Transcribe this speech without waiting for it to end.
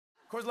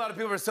course, a lot of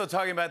people are still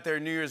talking about their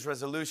New Year's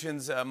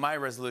resolutions. My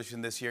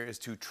resolution this year is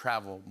to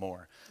travel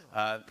more.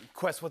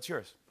 Quest, what's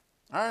yours?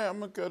 All right, I'm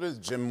gonna go to the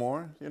gym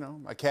more. You know,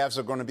 my calves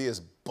are gonna be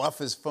as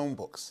buff as phone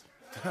books.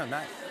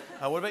 Nice.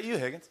 What about you,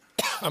 Higgins?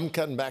 I'm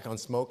cutting back on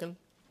smoking.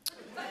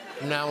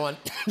 From now on,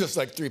 just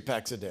like 3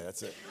 packs a day,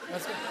 that's it.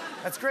 That's good.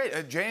 That's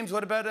great. James,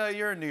 what about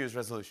your New Year's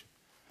resolution?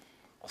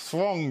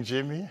 Swung,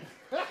 Jimmy.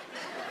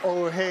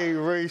 Oh, hey,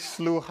 Ray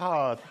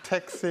Sluha,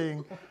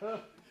 texting.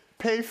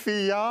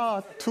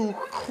 Payfia to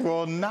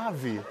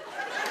Kronavi.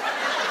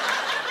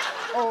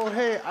 Oh,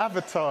 hey,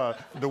 Avatar,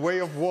 the way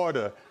of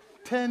water.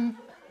 Tenta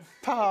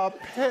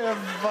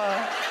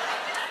Peva.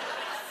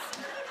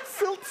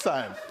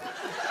 Siltsan.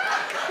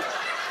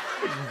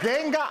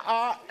 Genga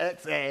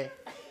RXA.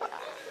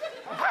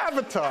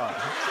 Avatar.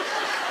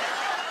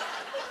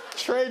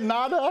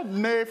 Trenada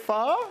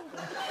Nefa.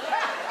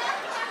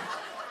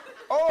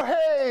 Oh,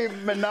 hey,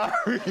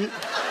 Minari.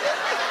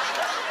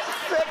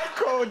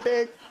 Setco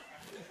de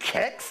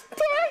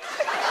Kexter.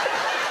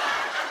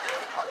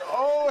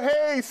 Oh,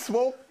 hey,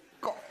 Smoke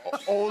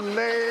Ole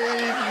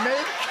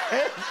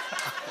Naked.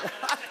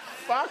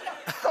 Fuck.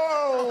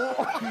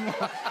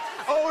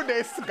 Oh,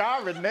 they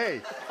scar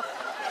Renee.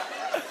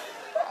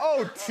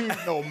 Oh,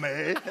 Tino,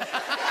 man.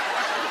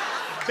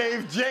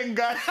 Dave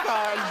Jenga.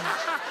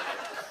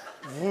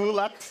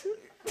 Wulat.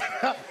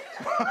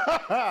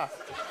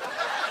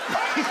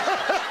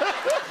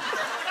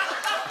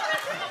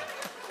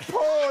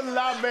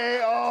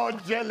 Polame, oh,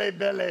 jelly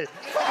belly.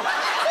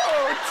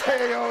 Oh,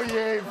 Teo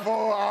ye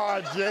vo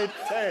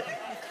RJT.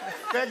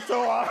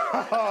 Vector.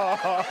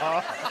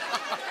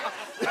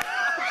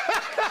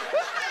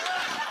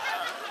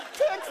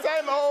 Text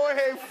time, oh,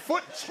 hey,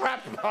 foot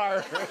trap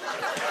bar.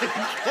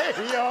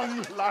 Young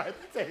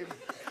latte.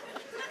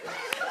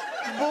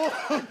 Bull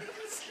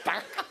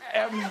stack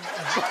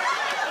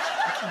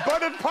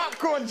buttered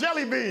popcorn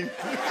jelly bean.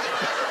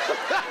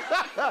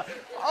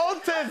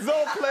 Ote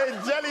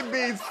Zople jelly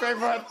beans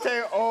favorite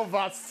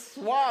over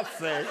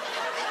Swase.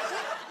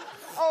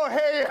 Oh,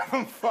 hey,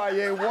 I'm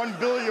fire, 1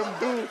 billion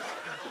dude.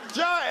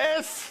 Ja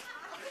S.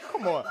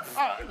 Come on.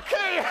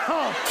 Okay,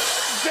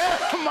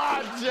 damn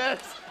my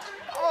jets.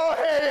 Oh,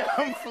 hey,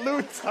 I'm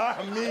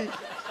Fluta me.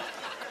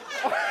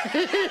 I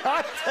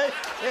take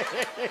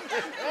it.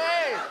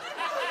 Hey.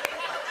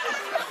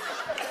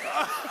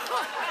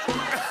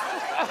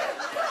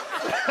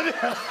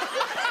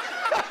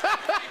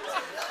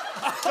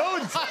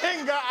 Don't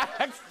jinga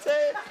acte.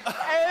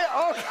 Hey,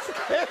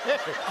 okay.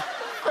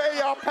 Hey,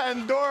 your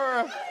Pandora.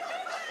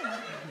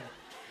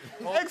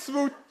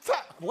 Exmuta.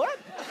 What?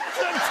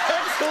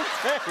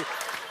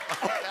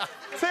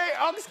 Tay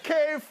Ox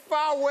K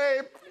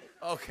Farway.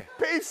 Okay.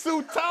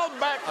 Pesu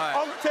Talback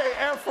Oncte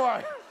Air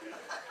Fry.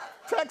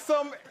 Text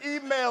some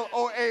email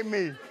or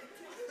me.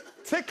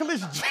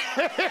 Ticklish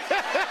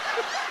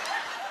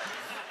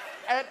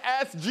at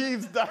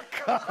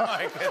AskJeeves.com.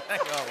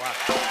 Oh, wow.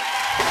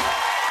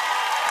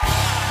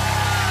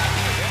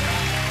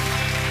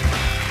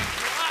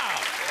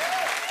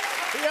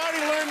 He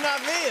already learned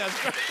Navi. That's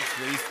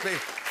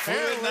great.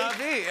 Fluid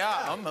Navi,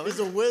 yeah. He's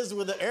a whiz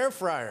with an air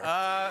fryer.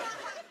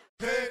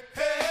 Hey,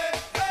 hey.